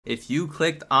If you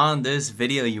clicked on this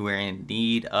video, you were in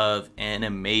need of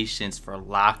animations for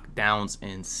lockdowns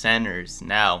and centers.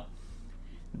 Now,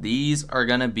 these are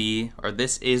going to be, or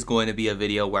this is going to be a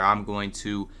video where I'm going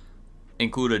to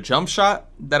include a jump shot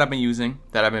that I've been using,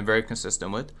 that I've been very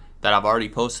consistent with, that I've already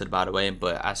posted by the way,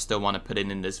 but I still want to put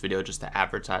it in this video just to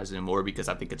advertise it more because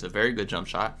I think it's a very good jump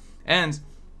shot. And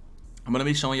I'm going to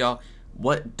be showing y'all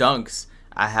what dunks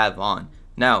I have on.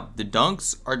 Now, the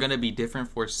dunks are going to be different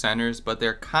for centers, but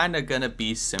they're kind of going to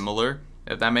be similar,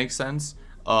 if that makes sense.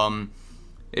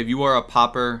 If you are a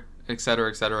popper,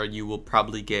 etc., you will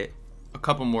probably get a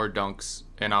couple more dunks,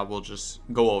 and I will just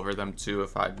go over them too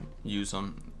if I use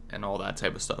them and all that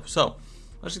type of stuff. So,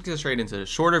 let's just get straight into the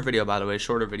shorter video, by the way,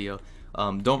 shorter video.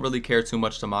 Don't really care too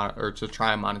much to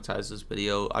try and monetize this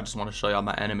video. I just want to show y'all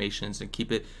my animations and keep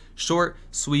it short,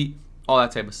 sweet, all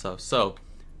that type of stuff. So,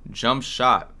 jump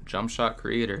shot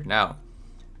creator. Now,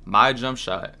 my jump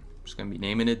shot, I'm just gonna be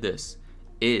naming it this,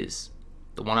 is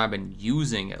the one I've been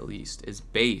using at least, is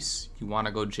base. You want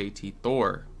to go JT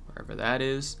Thor, wherever that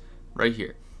is, right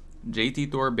here.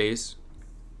 JT Thor base,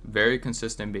 very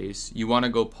consistent base. You want to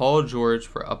go Paul George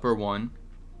for upper one,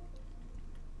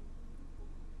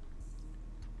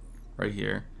 right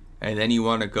here, and then you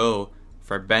want to go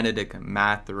for Benedict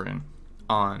Mathurin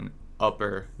on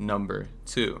upper number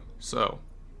 2. So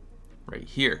right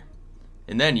here,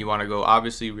 and then you want to go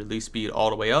obviously release speed all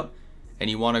the way up, and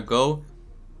you want to go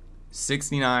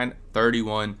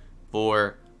 69-31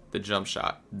 for the jump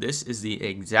shot. This is the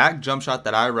exact jump shot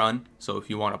that I run. So if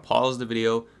you want to pause the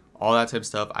video, all that type of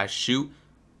stuff, I shoot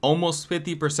almost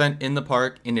 50% in the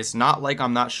park, and it's not like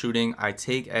I'm not shooting. I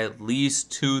take at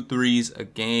least 2 threes a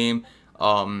game.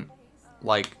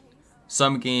 Like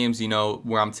some games, you know,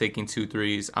 where I'm taking 2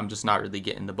 threes, I'm just not really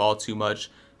getting the ball too much.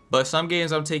 But some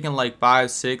games I'm taking like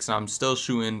 5, 6, and I'm still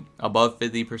shooting above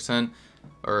 50%,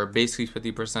 or basically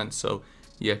 50%. So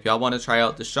yeah, if y'all want to try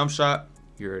out this jump shot,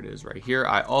 here it is right here.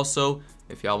 I also,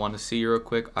 if y'all want to see real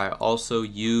quick, I also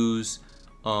use,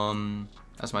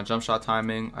 that's my jump shot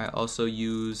timing. I also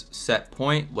use set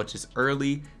point, which is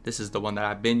early. This is the one that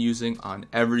I've been using on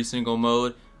every single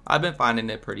mode. I've been finding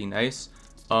it pretty nice.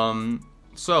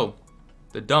 So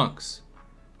the dunks,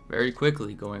 very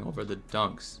quickly going over the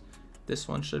dunks. This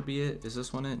one should be it. Is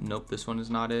this one it? Nope, this one is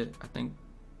not it. I think,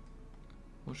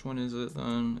 which one is it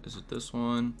then? Is it this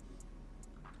one?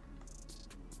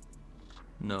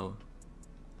 No.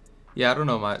 Yeah, I don't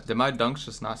know. Did my dunks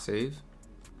just not save?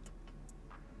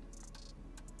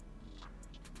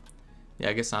 Yeah,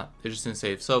 I guess not. They just didn't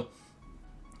save. So,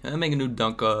 I'm gonna make a new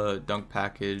dunk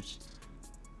package.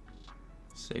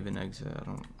 Save and exit. I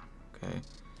don't.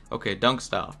 Okay, dunk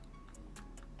style.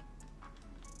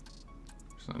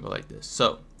 Just gonna go like this.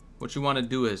 So, what you want to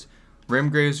do is, rim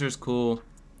grazer is cool.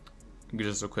 You can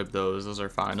just equip those. Those are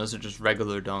fine. Those are just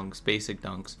regular dunks, basic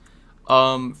dunks.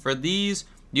 For these,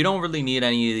 you don't really need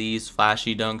any of these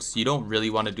flashy dunks. You don't really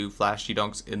want to do flashy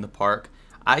dunks in the park.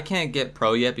 I can't get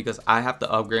pro yet because I have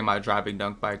to upgrade my driving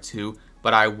dunk by 2,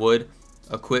 but I would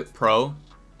equip pro,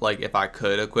 like if I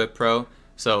could equip pro.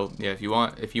 So yeah, if you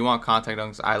want contact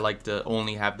dunks, I like to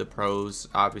only have the pros.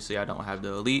 Obviously, I don't have the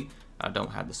elite. I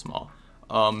don't have the small.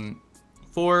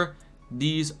 For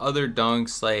these other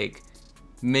dunks, like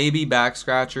maybe back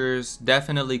scratchers,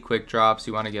 definitely quick drops.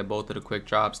 You want to get both of the quick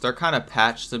drops. They're kind of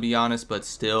patched, to be honest, but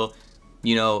still,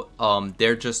 you know,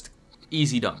 they're just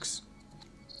easy dunks.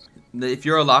 If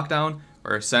you're a lockdown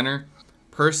or a center,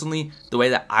 personally, the way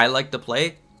that I like to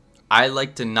play, I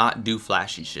like to not do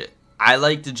flashy shit. I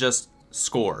like to just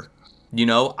score. You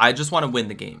know, I just want to win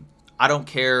the game. I don't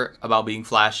care about being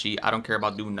flashy. I don't care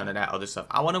about doing none of that other stuff.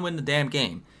 I want to win the damn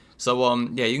game. So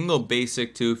yeah, you can go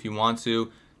basic too if you want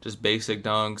to. Just basic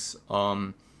dunks,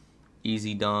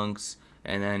 easy dunks,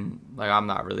 and then like I'm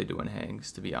not really doing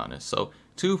hangs, to be honest. So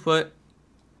 2 foot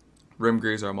rim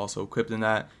grazer, I'm also equipped in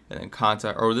that, and then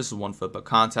contact, or this is 1 foot, but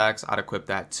contacts, I'd equip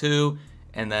that too.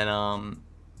 And then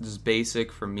just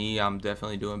basic for me, I'm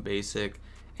definitely doing basic,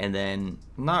 and then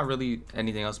not really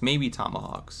anything else. Maybe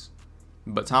tomahawks,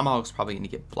 but tomahawks probably gonna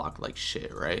get blocked like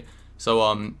shit, right?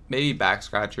 So maybe back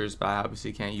scratchers, but I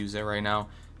obviously can't use it right now.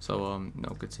 So no,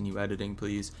 continue editing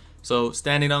please. So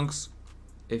standing dunks,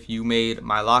 if you made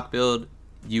my lock build,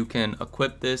 you can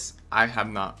equip this. I have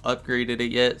not upgraded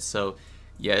it yet, so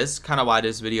yeah, it's kind of why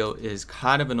this video is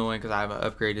kind of annoying, because I haven't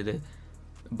upgraded it.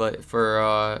 But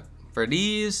for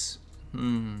these, I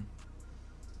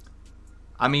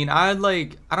mean, I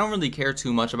don't really care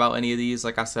too much about any of these.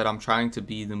 Like I said, I'm trying to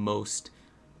be the most,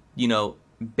 you know,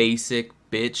 basic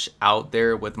bitch out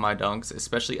there with my dunks,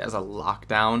 especially as a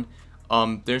lockdown.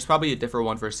 There's probably a different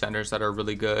one for centers that are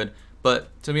really good, But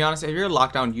to be honest, if you're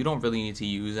locked down, you don't really need to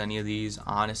use any of these.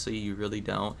 Honestly, you really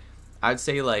don't. I'd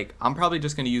say, like, I'm probably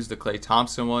just going to use the Klay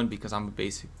Thompson one because I'm a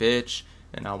basic bitch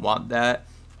and I want that.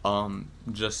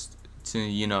 Just to,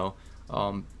 you know,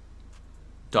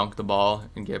 dunk the ball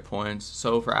and get points.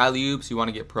 So for alley-oops, you want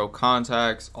to get pro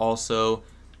contacts also.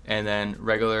 And then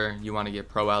regular, you want to get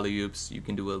pro alley-oops. You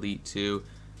can do elite too.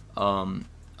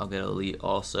 I'll get elite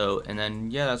also. And then,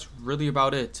 yeah, that's really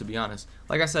about it, to be honest.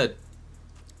 Like I said,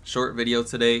 short video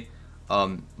today.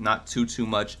 Not too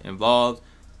much involved.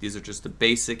 These are just the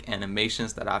basic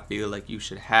animations that I feel like you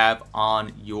should have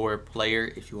on your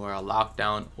player if you are a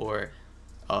lockdown or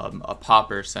a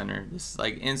popper center. This is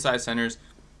like inside centers,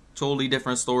 totally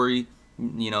different story.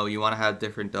 You know, you want to have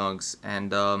different dunks.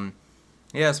 And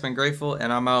yeah, it's been grateful,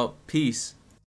 and I'm out. Peace.